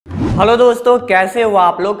Hello दोस्तों, कैसे हो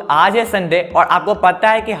आप लोग। आज है संडे और आपको पता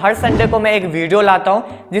है कि हर संडे को मैं एक वीडियो लाता हूं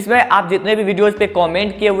जिसमें आप जितने भी वीडियोस पे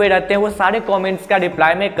कमेंट किए हुए रहते हैं वो सारे कमेंट्स का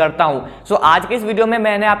रिप्लाई मैं करता हूं। सो आज के इस वीडियो में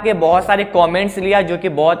मैंने आपके बहुत सारे कमेंट्स लिया जो कि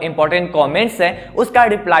बहुत इंपॉर्टेंट कमेंट्स हैं, उसका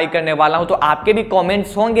रिप्लाई करने वाला हूं। तो आपके भी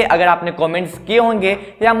कमेंट्स होंगे अगर आपने कमेंट्स किए होंगे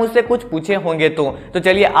या मुझसे कुछ पूछे होंगे तो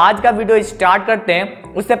चलिए आज का वीडियो स्टार्ट करते हैं।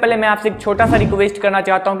 उससे पहले मैं आपसे एक छोटा सा रिक्वेस्ट करना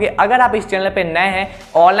चाहता हूं कि अगर आप इस चैनल पे नए हैं,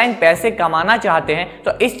 ऑनलाइन पैसे कमाना चाहते हैं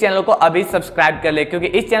तो इस चैनल को अभी सब्सक्राइब कर ले, क्योंकि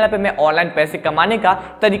इस चैनल पे मैं ऑनलाइन पैसे कमाने का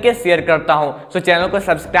तरीके शेयर करता हूं। सो चैनल को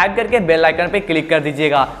सब्सक्राइब करके बेल आइकन पे क्लिक कर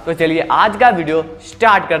दीजिएगा। तो चलिए आज का वीडियो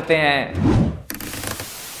स्टार्ट करते हैं।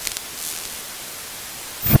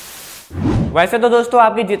 वैसे तो दोस्तों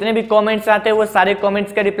आपके जितने भी कमेंट्स आते हैं वो सारे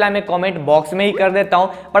कमेंट्स का रिप्लाई मैं कमेंट बॉक्स में ही कर देता हूं,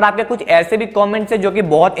 पर आपके कुछ ऐसे भी कमेंट्स हैं जो कि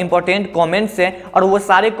बहुत इंपॉर्टेंट कमेंट्स हैं और वो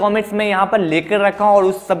सारे कमेंट्स मैं यहां पर लेकर रखा हूं और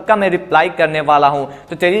उस सबका मैं रिप्लाई करने वाला हूं।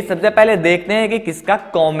 तो चलिए सबसे पहले देखते हैं कि किसका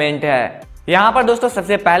कमेंट है। यहाँ पर दोस्तों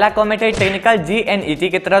सबसे पहला कमेंट है टेक्निकल GNET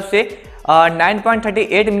की तरफ से।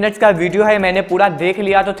 9.38 मिनट्स का वीडियो है, मैंने पूरा देख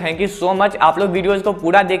लिया, तो थैंक यू सो मच। आप लोग वीडियोस को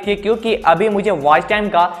पूरा देखिए क्योंकि अभी मुझे वॉच टाइम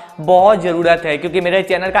का बहुत ज़रूरत है, क्योंकि मेरे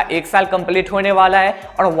चैनल का 1 साल कंप्लीट होने वाला है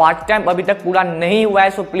और वॉच टाइम अभी तक पूरा नहीं हुआ है।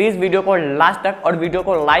 सो प्लीज़ वीडियो को लास्ट तक और वीडियो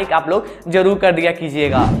को लाइक आप लोग जरूर कर दिया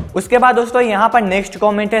कीजिएगा। उसके बाद दोस्तों यहाँ पर नेक्स्ट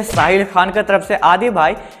कॉमेंट है साहिल खान की तरफ से। आदि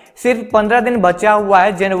भाई, सिर्फ 15 दिन बचा हुआ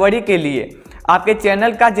है जनवरी के लिए, आपके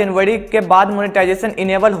चैनल का जनवरी के बाद मोनेटाइजेशन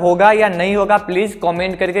इनेबल होगा या नहीं होगा, प्लीज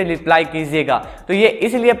कमेंट करके रिप्लाई कीजिएगा। तो ये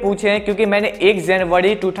इसलिए पूछे हैं क्योंकि मैंने 1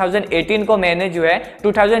 जनवरी 2018 को मैंने जो है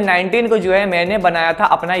 2019 को जो है मैंने बनाया था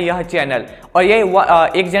अपना यह चैनल, और ये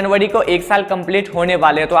 1 जनवरी को 1 साल कंप्लीट होने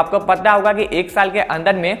वाले हैं। तो आपको पता होगा कि 1 साल के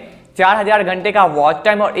अंदर में 4000 घंटे का वॉच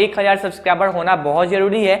टाइम और 1000 सब्सक्राइबर होना बहुत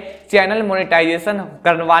जरूरी है चैनल मोनेटाइजेशन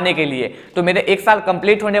करवाने के लिए। तो मेरे 1 साल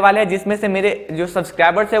कंप्लीट होने वाले हैं, जिसमें से मेरे जो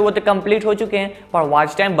सब्सक्राइबर्स है वो तो कंप्लीट हो चुके हैं पर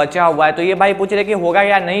वॉच टाइम बचा हुआ है। तो ये भाई पूछ रहे कि होगा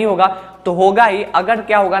या नहीं होगा, तो होगा ही। अगर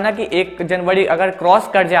क्या होगा ना कि 1 जनवरी अगर क्रॉस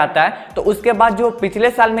कर जाता है तो उसके बाद जो पिछले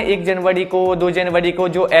साल में 1 जनवरी को 2 जनवरी को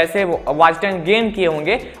जो ऐसे वॉच टाइम गेन किए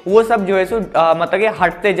होंगे वो सब जो है सो मतलब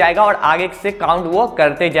हटते जाएगा और आगे से काउंट वो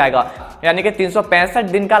करते जाएगा। यानी कि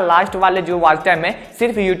 365 दिन का लास्ट वाले जो वॉच टाइम है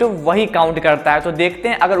सिर्फ यूट्यूब वही काउंट करता है। तो देखते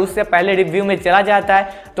हैं अगर उससे पहले रिव्यू में चला जाता है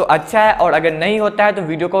तो अच्छा है, और अगर नहीं होता है तो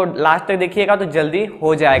वीडियो को लास्ट तक देखिएगा तो जल्दी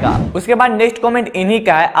हो जाएगा। उसके बाद नेक्स्ट कमेंट इन्हीं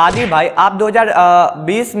का है। आदि भाई, आप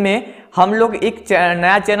 2020 में हम लोग एक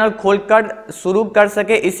नया चैनल खोलकर शुरू कर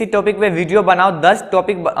सके, इसी टॉपिक पे वीडियो बनाओ। 10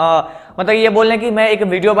 टॉपिक मतलब ये बोल रहे हैं कि मैं एक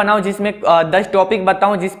वीडियो बनाऊं जिसमें 10 टॉपिक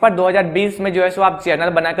बताऊं जिस पर 2020 में जो है सो आप चैनल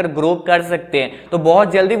बनाकर ग्रो कर सकते हैं। तो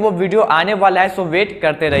बहुत जल्दी वो वीडियो आने वाला है, सो वेट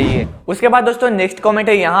करते रहिए। उसके बाद दोस्तों नेक्स्ट कमेंट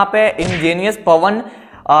है यहाँ पे इंजीनियस पवन।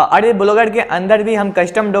 अरे ब्लॉगर के अंदर भी हम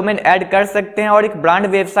कस्टम डोमेन ऐड कर सकते हैं और एक ब्रांड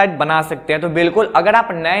वेबसाइट बना सकते हैं। तो बिल्कुल अगर आप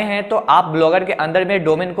नए हैं तो आप ब्लॉगर के अंदर में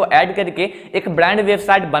डोमेन को ऐड करके एक ब्रांड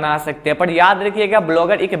वेबसाइट बना सकते हैं। पर याद रखिएगा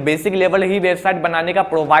ब्लॉगर एक बेसिक लेवल ही वेबसाइट बनाने का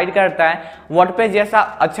प्रोवाइड करता है, वर्डप्रेस जैसा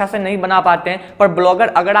अच्छा से नहीं बना पाते हैं। पर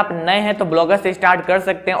ब्लॉगर अगर आप नए हैं तो ब्लॉगर से स्टार्ट कर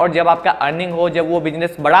सकते हैं और जब आपका अर्निंग हो, जब वो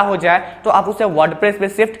बिजनेस बड़ा हो जाए तो आप उसे वर्डप्रेस पे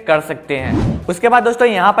शिफ्ट कर सकते हैं। उसके बाद दोस्तों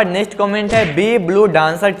यहाँ पर नेक्स्ट कमेंट है बी ब्लू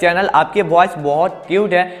डांसर चैनल, आपकी वॉइस बहुत क्यूट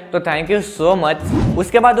है, तो थैंक यू सो मच।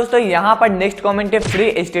 उसके बाद दोस्तों यहाँ पर नेक्स्ट कमेंट है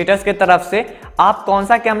फ्री स्टेटस की तरफ से। आप कौन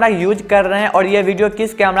सा कैमरा यूज कर रहे हैं और ये वीडियो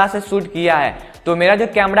किस कैमरा से शूट किया है। तो मेरा जो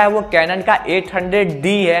कैमरा है वो कैनन का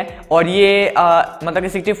 800D है और ये मतलब कि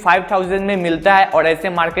 65,000 में मिलता है, और ऐसे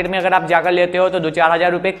मार्केट में अगर आप जाकर लेते हो तो 2-4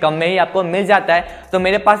 हज़ार रुपये कम में ही आपको मिल जाता है। तो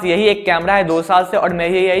मेरे पास यही एक कैमरा है 2 साल से और मैं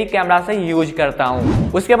यही कैमरा से यूज करता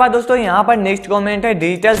हूँ। उसके बाद दोस्तों यहाँ पर नेक्स्ट कमेंट है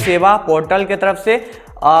डिजिटल सेवा पोर्टल की तरफ से।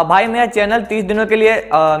 भाई मेरा चैनल 30 दिनों के लिए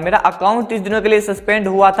मेरा अकाउंट 30 दिनों के लिए सस्पेंड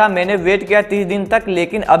हुआ था, मैंने वेट किया 30 दिन तक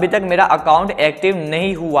लेकिन अभी तक मेरा अकाउंट एक्टिव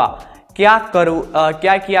नहीं हुआ, क्या करूँ,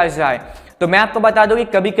 क्या किया जाए। तो मैं आपको बता दूं कि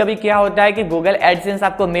कभी कभी क्या होता है कि गूगल एडसेंस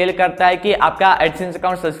आपको मेल करता है कि आपका एडसेंस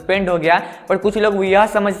अकाउंट सस्पेंड हो गया, पर कुछ लोग यह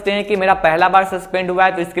समझते हैं कि मेरा पहला बार सस्पेंड हुआ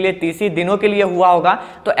है तो इसके लिए 30 ही दिनों के लिए हुआ होगा।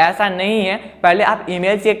 तो ऐसा नहीं है, पहले आप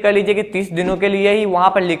ईमेल चेक कर लीजिए कि 30 दिनों के लिए ही वहां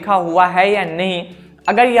पर लिखा हुआ है या नहीं।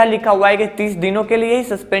 अगर यह लिखा हुआ है कि 30 दिनों के लिए ही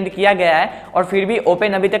सस्पेंड किया गया है और फिर भी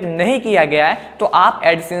ओपन अभी तक नहीं किया गया है तो आप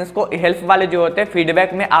एडसेंस को हेल्प वाले जो होते हैं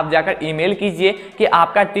फीडबैक में आप जाकर ईमेल कीजिए कि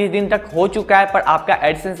आपका 30 दिन तक हो चुका है पर आपका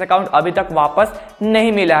एडसेंस अकाउंट अभी तक वापस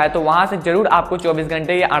नहीं मिला है। तो वहां से जरूर आपको 24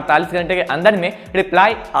 घंटे या 48 घंटे के अंदर में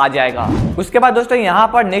रिप्लाई आ जाएगा। उसके बाद दोस्तों यहाँ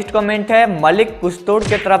पर नेक्स्ट कमेंट है मलिक कुस्तोड़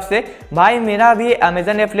की तरफ से। भाई मेरा भी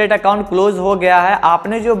अमेजन एफिलिएट अकाउंट क्लोज हो गया है,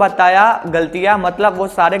 आपने जो बताया गलतियां मतलब वो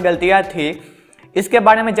सारे गलतियां थी, इसके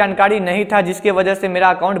बारे में जानकारी नहीं था जिसकी वजह से मेरा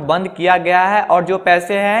अकाउंट बंद किया गया है और जो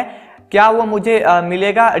पैसे हैं क्या वो मुझे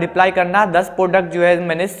मिलेगा, रिप्लाई करना। 10 प्रोडक्ट जो है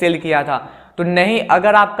मैंने सेल किया था। तो नहीं,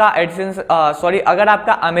 अगर आपका एडसेंस अगर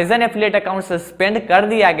आपका अमेजन एफिलिएट अकाउंट सस्पेंड कर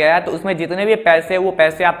दिया गया है तो उसमें जितने भी पैसे वो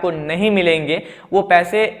पैसे आपको नहीं मिलेंगे। वो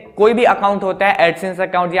पैसे, कोई भी अकाउंट होता है एडसेंस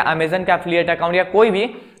अकाउंट या अमेजन का एफिलिएट अकाउंट या कोई भी,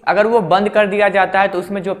 अगर वो बंद कर दिया जाता है तो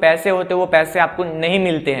उसमें जो पैसे होते हैं वो पैसे आपको नहीं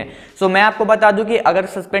मिलते हैं। सो मैं आपको बता दूं कि अगर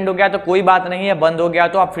सस्पेंड हो गया तो कोई बात नहीं है, बंद हो गया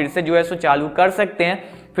तो आप फिर से जो है सो चालू कर सकते हैं,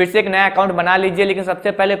 फिर से एक नया अकाउंट बना लीजिए। लेकिन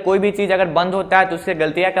सबसे पहले कोई भी चीज अगर बंद होता है तो उससे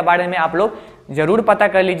गलतियां के बारे में आप लोग जरूर पता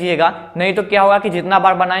कर लीजिएगा, नहीं तो क्या होगा कि जितना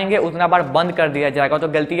बार बनाएंगे उतना बार बंद कर दिया जाएगा। तो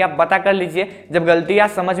गलतियां पता कर लीजिए, जब गलतियां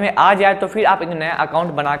समझ में आ जाए तो फिर आप एक नया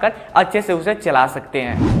अकाउंट बनाकर अच्छे से उसे चला सकते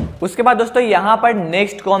हैं। उसके बाद दोस्तों यहाँ पर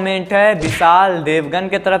नेक्स्ट कमेंट है विशाल देवगन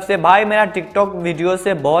के तरफ से। भाई मेरा टिकटॉक वीडियो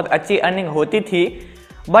से बहुत अच्छी अर्निंग होती थी,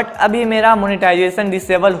 बट अभी मेरा मोनेटाइजेशन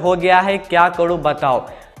डिसेबल हो गया है, क्या करूँ बताओ।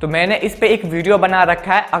 तो मैंने इस पे एक वीडियो बना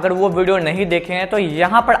रखा है, अगर वो वीडियो नहीं देखे हैं तो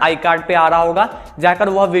यहाँ पर आई कार्ड पे आ रहा होगा, जाकर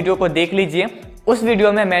वह वीडियो को देख लीजिए। उस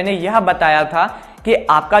वीडियो में मैंने यह बताया था कि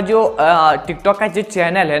आपका जो टिकटॉक का जो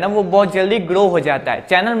चैनल है ना वो बहुत जल्दी ग्रो हो जाता है,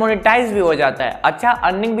 चैनल मोनेटाइज भी हो जाता है, अच्छा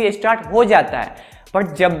अर्निंग भी स्टार्ट हो जाता है। पर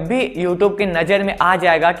जब भी यूट्यूब की नज़र में आ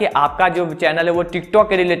जाएगा कि आपका जो चैनल है वो टिकटॉक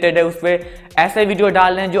के रिलेटेड है, उस पर ऐसे वीडियो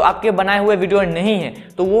डाल रहे हैं जो आपके बनाए हुए वीडियो नहीं है,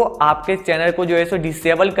 तो वो आपके चैनल को जो है सो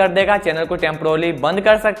डिसेबल कर देगा, चैनल को टेम्पोरली बंद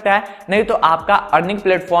कर सकता है, नहीं तो आपका अर्निंग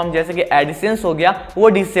प्लेटफॉर्म जैसे कि एडिसेंस हो गया वो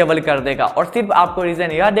डिसेबल कर देगा। और सिर्फ आपको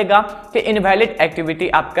रीजन यह देगा कि इनवैलिड एक्टिविटी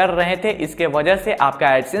आप कर रहे थे, इसके वजह से आपका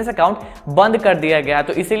एडिसेंस अकाउंट बंद कर दिया गया।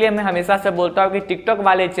 तो इसीलिए मैं हमेशा से बोलता हूँ कि टिकटॉक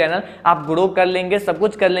वाले चैनल आप ग्रो कर लेंगे, सब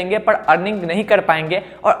कुछ कर लेंगे, पर अर्निंग नहीं कर पाएंगे,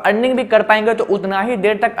 और अर्निंग भी कर पाएंगे तो उतना ही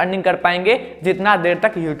देर तक अर्निंग कर पाएंगे जितना देर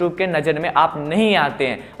तक यूट्यूब के नजर में आप नहीं आते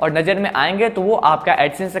हैं, और नजर में आएंगे तो वो आपका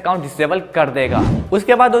एडसेंस अकाउंट डिसेबल कर देगा।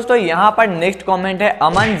 उसके बाद दोस्तों यहाँ पर नेक्स्ट कमेंट है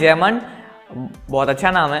अमन जैमन, बहुत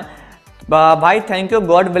अच्छा नाम है भाई, thank you,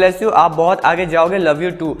 God bless you, आप बहुत आगे जाओगे, लव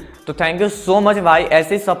यू टू। तो थैंक यू सो मच भाई,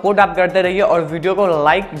 ऐसे ही सपोर्ट आप करते रहिए और वीडियो को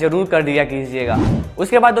लाइक जरूर कर दिया कीजिएगा।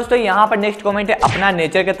 उसके बाद दोस्तों यहाँ पर नेक्स्ट कमेंट है अपना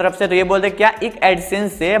नेचर की तरफ से। तो ये बोलते हैं क्या एक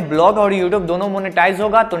एडसेंस से ब्लॉग और यूट्यूब दोनों मोनेटाइज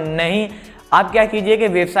होगा? तो नहीं, आप क्या कीजिए कि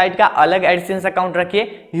वेबसाइट का अलग एडसेंस अकाउंट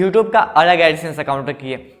रखिए, यूट्यूब का अलग एडसेंस अकाउंट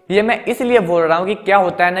रखिए। ये मैं इसलिए बोल रहा हूँ कि क्या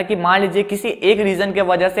होता है ना कि मान लीजिए किसी एक रीजन के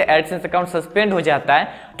वजह से एडसेंस अकाउंट सस्पेंड हो जाता है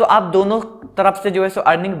तो आप दोनों तरफ से जो है सो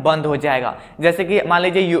अर्निंग बंद हो जाएगा। जैसे कि मान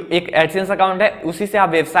लीजिए एक एडसेंस अकाउंट है, उसी से आप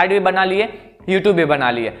वेबसाइट भी बना लिए, यूट्यूब भी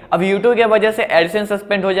बना लिए, अब यूट्यूब की वजह से एडसेंस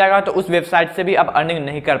सस्पेंड हो जाएगा तो उस वेबसाइट से भी आप अर्निंग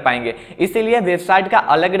नहीं कर पाएंगे। इसीलिए वेबसाइट का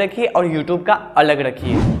अलग रखिए और यूट्यूब का अलग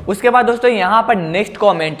रखिए। उसके बाद दोस्तों यहाँ पर नेक्स्ट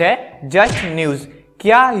कमेंट है जस्ट न्यूज,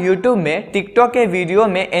 क्या यूट्यूब में टिकटॉक के वीडियो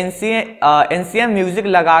में एनसीएम म्यूजिक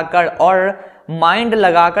लगाकर और माइंड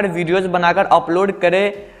लगाकर वीडियोस बनाकर अपलोड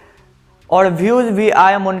करें और व्यूज भी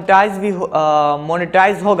आए,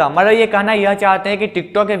 मोनेटाइज होगा? मतलब ये कहना यह चाहते हैं कि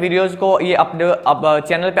टिकटॉक के वीडियोस को ये अब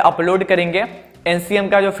चैनल पे अपलोड करेंगे, एनसीएम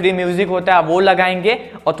का जो फ्री म्यूजिक होता है वो लगाएंगे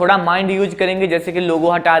और थोड़ा माइंड यूज करेंगे, जैसे कि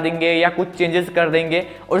लोगो हटा देंगे या कुछ चेंजेस कर देंगे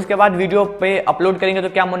और उसके बाद वीडियो पे अपलोड करेंगे, तो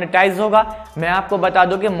क्या मोनेटाइज होगा? मैं आपको बता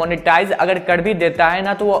दूं कि मोनेटाइज अगर कर भी देता है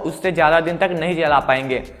ना तो वो उससे ज़्यादा दिन तक नहीं चला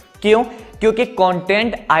पाएंगे। क्यों? क्योंकि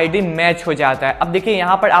कंटेंट आईडी मैच हो जाता है। अब देखिए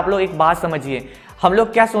यहाँ पर आप लोग एक बात समझिए, हम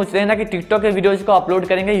लोग क्या सोचते हैं ना कि टिकटॉक के वीडियोज को अपलोड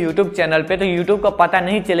करेंगे यूट्यूब चैनल पे तो यूट्यूब को पता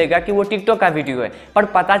नहीं चलेगा कि वो टिकटॉक का वीडियो है, पर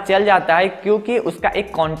पता चल जाता है क्योंकि उसका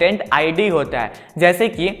एक कंटेंट आईडी होता है। जैसे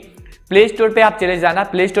कि प्ले स्टोर पे आप चले जाना,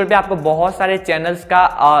 प्ले स्टोर पे आपको बहुत सारे चैनल्स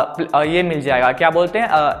का ये मिल जाएगा, क्या बोलते हैं,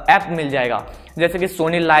 ऐप मिल जाएगा, जैसे कि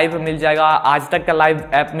सोनी लाइव मिल जाएगा, आज तक का लाइव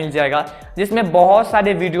ऐप मिल जाएगा, जिसमें बहुत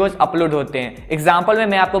सारे वीडियोस अपलोड होते हैं। एग्जांपल में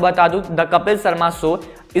मैं आपको बता दूं, द कपिल शर्मा शो,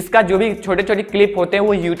 इसका जो भी छोटे छोटे क्लिप होते हैं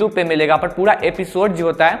वो यूट्यूब पे मिलेगा, पर पूरा एपिसोड जो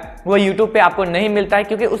होता है वो यूट्यूब पे आपको नहीं मिलता है,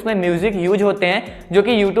 क्योंकि उसमें म्यूजिक यूज होते हैं जो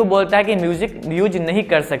कि यूट्यूब बोलता है कि म्यूजिक यूज नहीं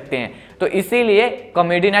कर सकते हैं। तो इसीलिए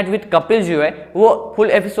कॉमेडी नाइट विद कपिल जो है वो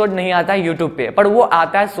फुल एपिसोड नहीं आता है यूट्यूब पे, पर वो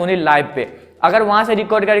आता है सोनी लाइव पे। अगर वहां से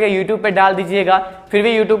रिकॉर्ड करके यूट्यूब पे डाल दीजिएगा फिर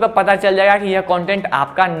भी यूट्यूब का पता चल जाएगा कि यह कंटेंट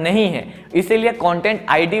आपका नहीं है। इसीलिए कंटेंट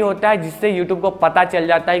आईडी होता है जिससे यूट्यूब को पता चल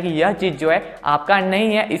जाता है कि यह चीज जो है आपका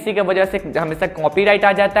नहीं है। इसी के वजह से हमेशा कॉपीराइट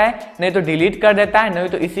आ जाता है, नहीं तो डिलीट कर देता है, नहीं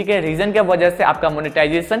तो इसी के रीजन के वजह से आपका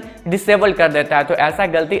मोनेटाइजेशन डिसेबल कर देता है। तो ऐसा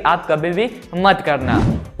गलती आप कभी भी मत करना।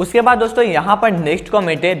 उसके बाद दोस्तों यहाँ पर नेक्स्ट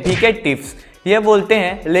कमेंट है बीके टिप्स, ये बोलते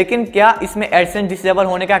हैं लेकिन क्या इसमें एडसेंस डिसेबल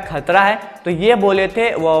होने का खतरा है? तो ये बोले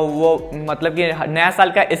थे वो मतलब कि नया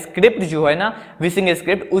साल का स्क्रिप्ट जो है ना, विशिंग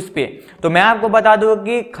स्क्रिप्ट, उस पे। तो मैं आपको बता दूं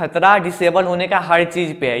कि खतरा डिसेबल होने का हर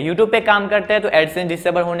चीज पे है। यूट्यूब पे काम करते हैं तो एडसेंस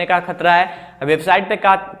डिसेबल होने का खतरा है, वेबसाइट पे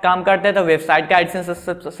काम करते हैं तो वेबसाइट का एडसेंस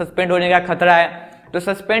सस्पेंड होने का खतरा है। तो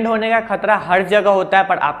सस्पेंड होने का खतरा हर जगह होता है,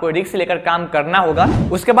 पर आपको रिस्क लेकर काम करना होगा।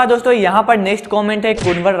 उसके बाद दोस्तों यहाँ पर नेक्स्ट कमेंट है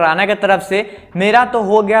कुनवर राणा की तरफ से, मेरा तो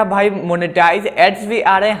हो गया भाई मोनेटाइज, एड्स भी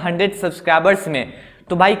आ रहे हैं 100 सब्सक्राइबर्स में।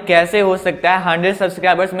 तो भाई कैसे हो सकता है 100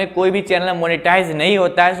 सब्सक्राइबर्स में कोई भी चैनल मोनेटाइज नहीं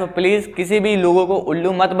होता है। सो प्लीज़ किसी भी लोगों को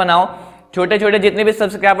उल्लू मत बनाओ। छोटे छोटे जितने भी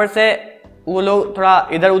सब्सक्राइबर्स है वो लोग थोड़ा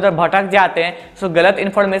इधर उधर भटक जाते हैं। सो गलत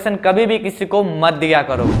इन्फॉर्मेशन कभी भी किसी को मत दिया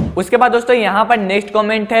करो। उसके बाद दोस्तों यहाँ पर नेक्स्ट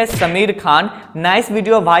कमेंट है समीर खान, नाइस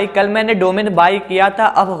वीडियो भाई, कल मैंने डोमेन बाय किया था,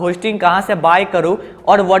 अब होस्टिंग कहाँ से बाय करूँ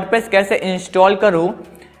और वर्डप्रेस कैसे इंस्टॉल करूँ।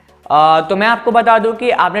 तो मैं आपको बता दूं कि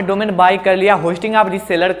आपने डोमेन बाय कर लिया, होस्टिंग आप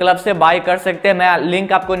रीसेलर क्लब से बाय कर सकते हैं। मैं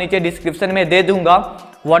लिंक आपको नीचे डिस्क्रिप्शन में दे दूंगा।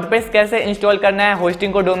 वर्डप्रेस कैसे इंस्टॉल करना है,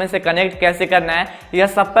 होस्टिंग को डोमेन से कनेक्ट कैसे करना है, यह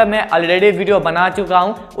सब पर मैं ऑलरेडी वीडियो बना चुका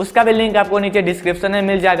हूं, उसका भी लिंक आपको नीचे डिस्क्रिप्शन में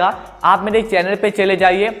मिल जाएगा। आप मेरे चैनल पे चले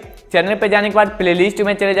जाइए, चैनल पे जाने के बाद प्लेलिस्ट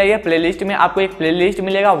में चले जाइए, प्लेलिस्ट में आपको एक प्लेलिस्ट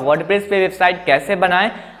मिलेगा वर्डप्रेस पे वेबसाइट कैसे बनाएं।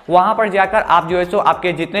 वहां पर जाकर आप जो है सो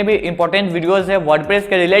आपके जितने भी इंपॉर्टेंट वीडियोस है वर्डप्रेस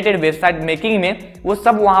के रिलेटेड वेबसाइट मेकिंग में, वो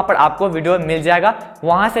सब वहां पर आपको वीडियो मिल जाएगा।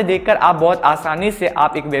 वहां से देखकर आप बहुत आसानी से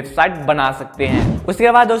आप एक वेबसाइट बना सकते हैं।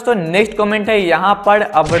 उसके बाद दोस्तों नेक्स्ट कमेंट है यहाँ पर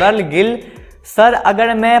अबरल गिल, सर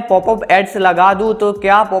अगर मैं पॉपअप एड्स लगा दूं तो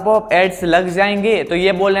क्या पॉपअप एड्स लग जाएंगे। तो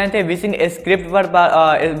ये बोल रहे थे विशिंग स्क्रिप्ट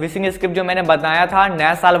पर, विशिंग स्क्रिप्ट जो मैंने बताया था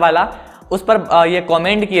नया साल वाला, उस पर ये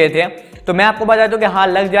कमेंट किए थे। तो मैं आपको बता दूं कि हाँ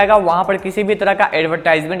लग जाएगा। वहां पर किसी भी तरह का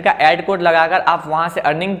एडवर्टाइजमेंट का ऐड कोड लगाकर आप वहां से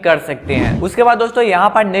अर्निंग कर सकते हैं। उसके बाद दोस्तों यहाँ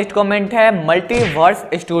पर नेक्स्ट कमेंट है multiverse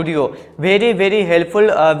studio, very very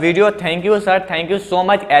helpful video, thank you sir, thank you so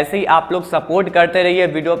much. ऐसे ही आप लोग सपोर्ट करते रहिए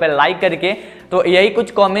वीडियो पे लाइक करके। तो यही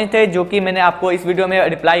कुछ कमेंट थे जो कि मैंने आपको इस वीडियो में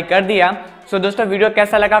रिप्लाई कर दिया। सो दोस्तों वीडियो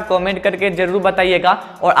कैसा लगा कमेंट करके जरूर बताइएगा।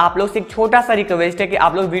 और आप लोग से एक छोटा सा रिक्वेस्ट है कि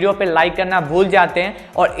आप लोग वीडियो पे लाइक करना भूल जाते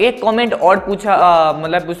हैं। और एक कमेंट और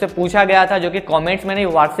मतलब उससे पूछा गया था, जो कि कमेंट्स मैंने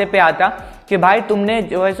व्हाट्सएप पे आता कि भाई तुमने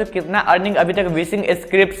जो है सो कितना अर्निंग अभी तक विशिंग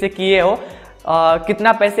स्क्रिप्ट से किए हो,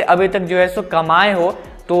 कितना पैसे अभी तक जो है सो कमाए हो,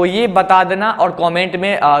 तो ये बता देना और कमेंट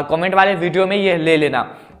में कमेंट वाले वीडियो में ये ले लेना।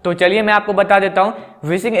 तो चलिए मैं आपको बता देता हूँ,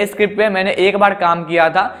 विशिंग स्क्रिप्ट पे मैंने एक बार काम किया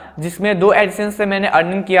था जिसमें 2 एडसेंस से मैंने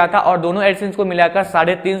अर्निंग किया था और दोनों एडसेंस को मिलाकर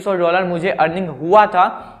 $350 मुझे अर्निंग हुआ था।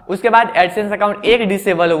 उसके बाद एडसेंस अकाउंट एक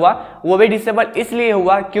डिसेबल हुआ, वो भी डिसेबल इसलिए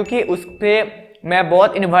हुआ क्योंकि उस पर मैं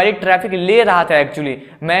बहुत इनवैलिड ट्रैफिक ले रहा था। एक्चुअली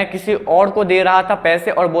मैं किसी और को दे रहा था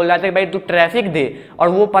पैसे और बोल रहा था कि भाई तू ट्रैफिक दे, और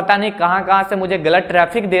वो पता नहीं कहाँ से मुझे गलत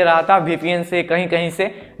ट्रैफिक दे रहा था VPN से कहीं कहीं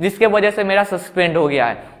से, जिसके वजह से मेरा सस्पेंड हो गया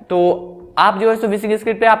है। तो आप जो है सो विशिंग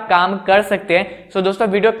स्क्रिप्ट पे आप काम कर सकते हैं। सो दोस्तों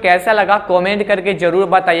वीडियो कैसा लगा कमेंट करके जरूर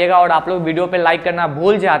बताइएगा। और आप लोग वीडियो पे लाइक करना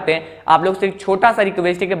भूल जाते हैं। आप लोग से एक छोटा सा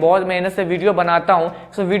रिक्वेस्ट है कि बहुत मेहनत से वीडियो बनाता हूं,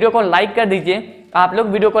 सो वीडियो को लाइक कर दीजिए। आप लोग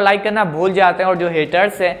वीडियो को लाइक करना भूल जाते हैं और जो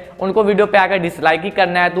हेटर्स हैं उनको वीडियो पे आकर डिसलाइक ही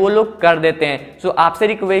करना है तो वो लोग कर देते हैं। सो आपसे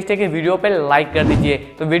रिक्वेस्ट है कि वीडियो पे लाइक कर दीजिए।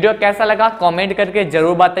 तो वीडियो कैसा लगा कमेंट करके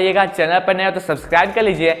जरूर बताइएगा। चैनल पर नया तो सब्सक्राइब कर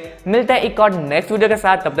लीजिए। मिलता है एक और नेक्स्ट वीडियो के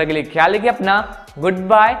साथ, तब तक के लिए ख्याल रखिए अपना। Good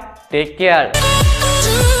bye, take care.